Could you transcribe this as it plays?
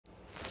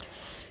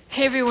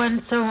Hey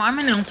everyone, so I'm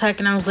a nail tech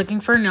and I was looking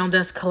for a nail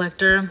dust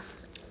collector.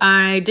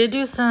 I did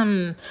do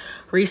some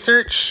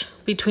research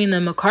between the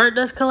Makartt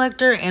Dust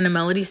Collector and a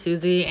Melody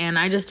Susie, and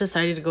I just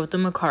decided to go with the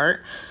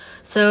Makartt.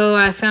 So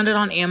I found it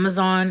on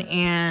Amazon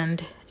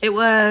and it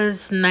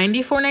was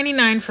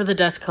 $94.99 for the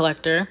dust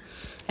collector.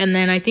 And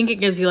then I think it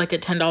gives you like a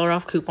 $10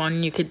 off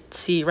coupon, you could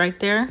see right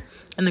there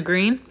in the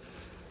green.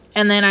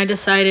 And then I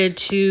decided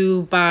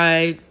to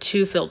buy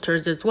 2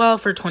 filters as well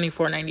for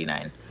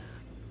 $24.99.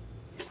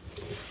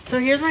 So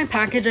here's my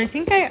package. I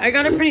think I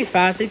got it pretty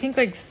fast. I think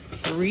like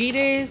 3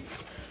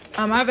 days.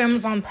 I have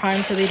Amazon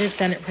Prime, so they did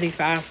send it pretty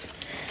fast.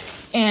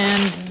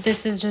 And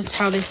this is just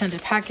how they sent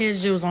it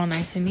packaged. It was all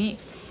nice and neat.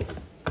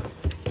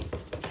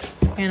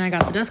 And I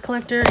got the dust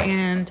collector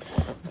and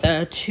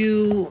the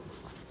 2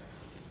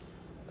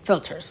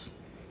 filters.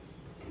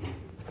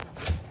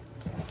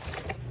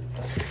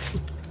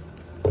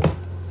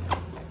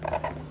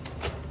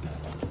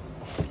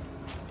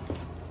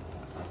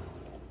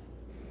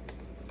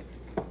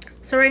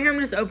 So right here, I'm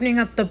just opening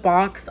up the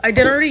box. I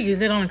did already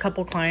use it on a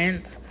couple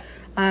clients.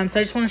 So I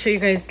just want to show you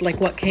guys like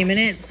what came in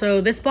it.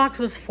 So this box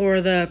was for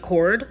the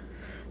cord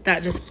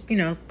that just,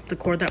 the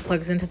cord that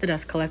plugs into the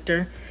dust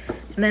collector.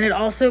 And then it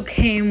also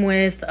came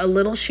with a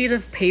little sheet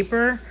of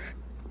paper.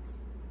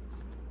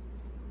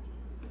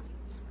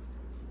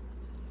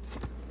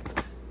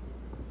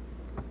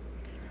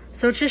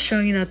 So it's just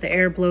showing you that the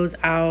air blows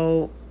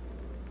out,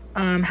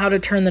 how to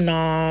turn the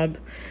knob.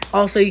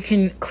 Also, you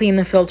can clean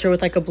the filter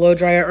with like a blow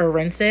dryer or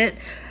rinse it.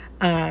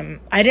 I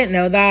didn't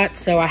know that,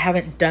 so I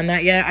haven't done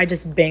that yet. I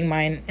just bang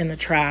mine in the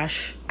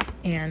trash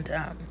and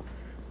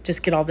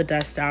just get all the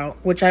dust out,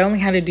 which I only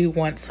had to do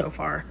once so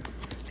far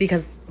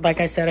because, like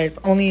I said, I've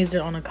only used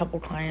it on a couple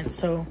clients.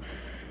 So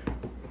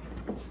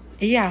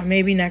yeah,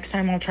 maybe next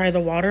time I'll try the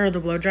water or the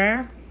blow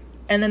dryer.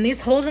 And then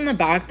these holes in the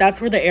back, that's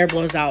where the air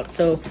blows out.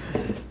 So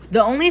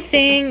the only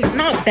thing,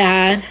 not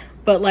bad,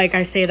 but like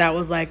I say, that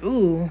was like,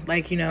 ooh,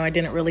 like, I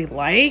didn't really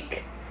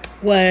like,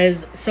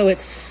 was, so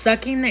it's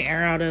sucking the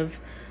air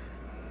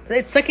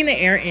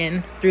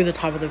in through the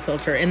top of the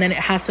filter, and then it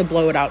has to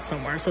blow it out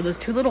somewhere. So those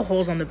 2 little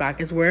holes on the back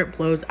is where it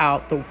blows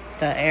out the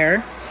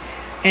air,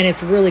 and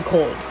it's really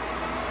cold.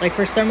 Like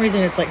for some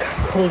reason, it's like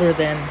colder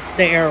than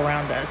the air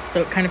around us.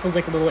 So it kind of feels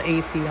like a little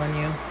AC on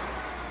you.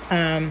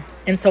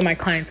 And so my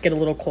clients get a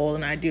little cold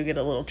and I do get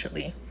a little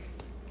chilly.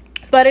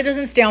 But it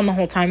doesn't stay on the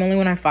whole time, only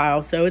when I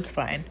file, so it's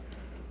fine.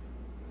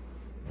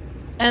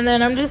 And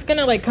then I'm just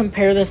gonna like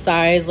compare the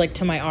size like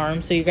to my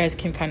arm so you guys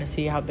can kind of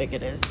see how big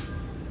it is.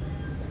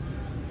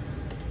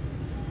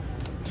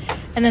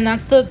 And then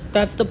that's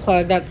the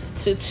plug.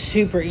 It's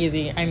super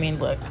easy. I mean,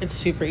 look, it's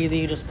super easy.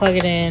 You just plug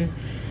it in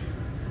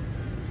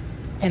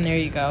and there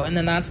you go. And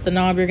then that's the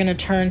knob you're gonna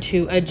turn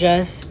to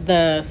adjust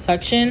the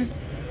suction.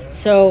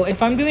 So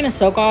if I'm doing a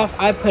soak off,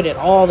 I put it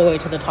all the way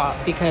to the top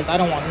because I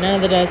don't want none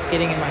of the dust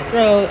getting in my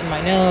throat, in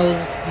my nose,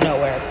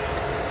 nowhere.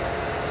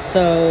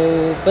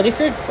 So, but if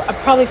you're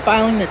probably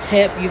filing the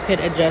tip, you could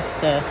adjust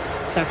the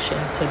suction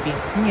to be,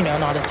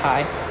 not as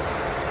high.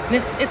 And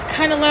it's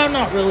kind of loud,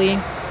 not really.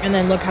 And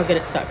then look how good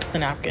it sucks, the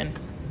napkin.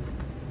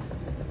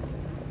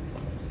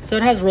 So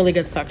it has really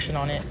good suction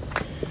on it.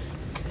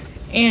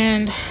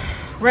 And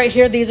right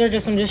here, I'm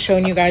just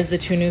showing you guys the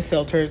 2 new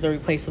filters, the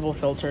replaceable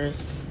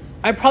filters.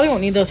 I probably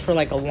won't need those for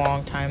like a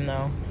long time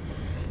though.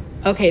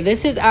 Okay,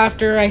 this is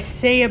after I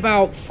say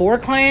about 4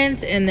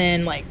 clients and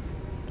then like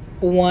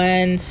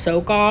 1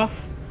 soak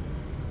off.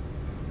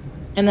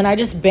 And then I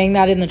just banged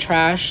that in the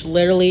trash,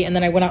 literally. And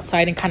then I went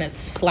outside and kind of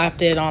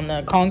slapped it on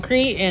the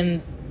concrete.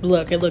 And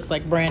look, it looks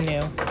like brand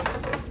new.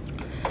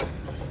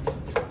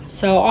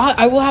 So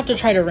I will have to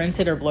try to rinse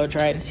it or blow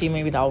dry it and see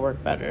maybe that'll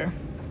work better.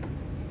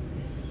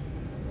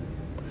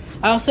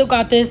 I also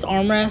got this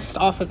armrest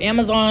off of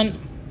Amazon.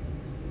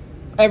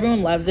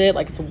 Everyone loves it.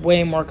 Like, it's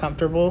way more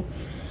comfortable.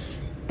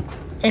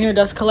 And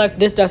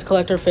this dust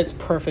collector fits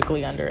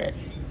perfectly under it.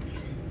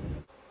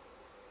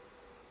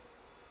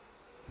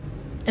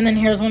 And then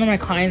here's one of my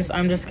clients.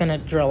 I'm just gonna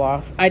drill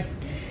off.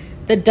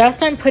 The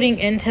dust I'm putting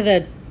into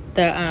the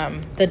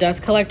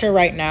dust collector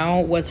right now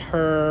was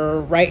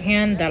her right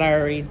hand that I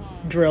already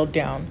drilled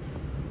down.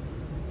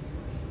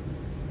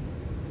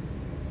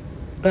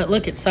 But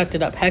look, it sucked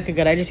it up hecka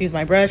good. I just used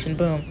my brush and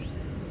boom.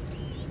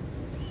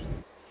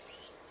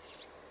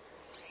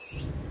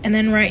 And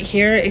then right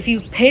here, if you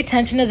pay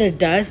attention to the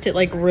dust, it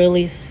like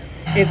really,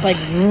 it's like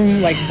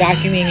vroom, like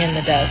vacuuming in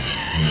the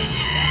dust.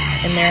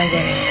 And there, I'm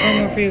going in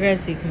slow-mo for you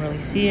guys so you can really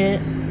see it.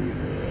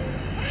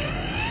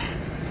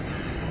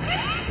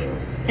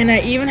 And I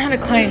even had a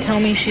client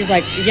tell me, she's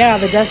like, yeah,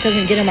 the dust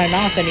doesn't get in my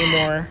mouth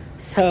anymore.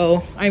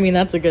 So, I mean,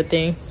 that's a good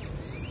thing.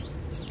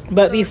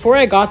 But before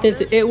I got this,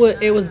 it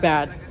was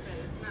bad.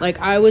 Like,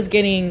 I was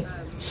getting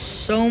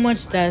so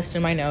much dust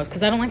in my nose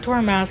because I don't like to wear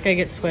a mask. I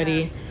get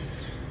sweaty.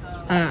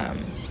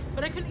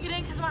 But I couldn't get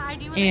in because my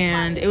ID was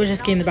and it was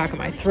just getting the back of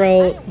my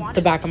throat,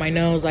 the back of my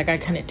nose. Like, I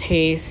couldn't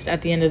taste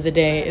at the end of the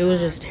day. It was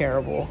just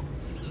terrible.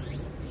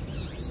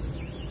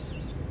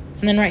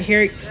 And then right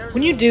here,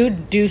 when you do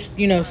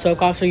you know,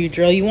 soak off, so you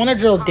drill, you want to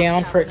drill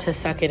down for it to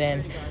suck it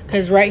in.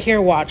 Because right here,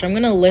 watch, I'm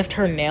going to lift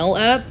her nail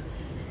up.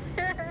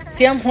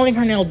 See, I'm holding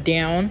her nail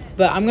down,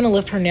 but I'm going to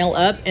lift her nail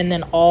up, and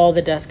then all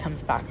the dust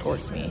comes back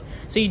towards me.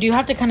 So you do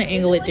have to kind of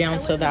angle it down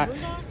so that,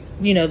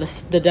 you know,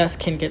 the dust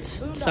can get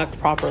sucked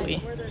properly.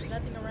 Where there's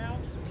nothing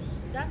around.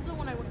 That's the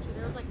one I went to.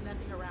 There was like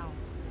nothing around.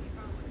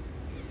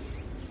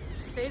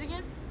 Say it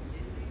again?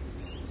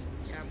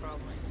 Yeah,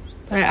 probably.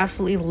 But I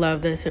absolutely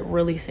love this. It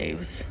really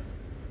saves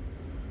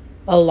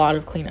a lot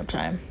of cleanup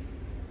time.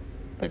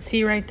 But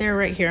see right there,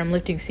 right here, I'm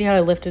lifting. See how I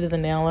lifted the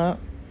nail up?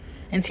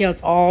 And see how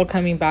it's all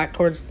coming back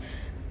towards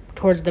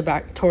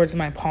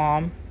my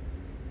palm,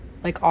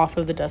 like off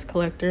of the dust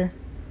collector.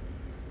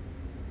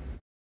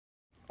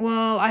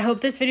 Well, I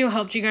hope this video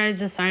helped you guys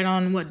decide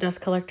on what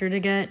dust collector to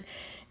get.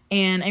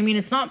 And I mean,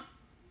 it's not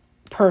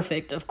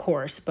perfect, of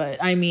course,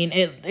 but I mean,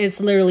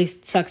 it's literally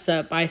sucks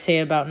up, I say,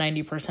 about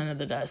 90% of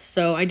the dust.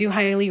 So I do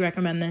highly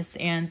recommend this,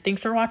 and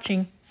thanks for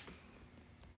watching.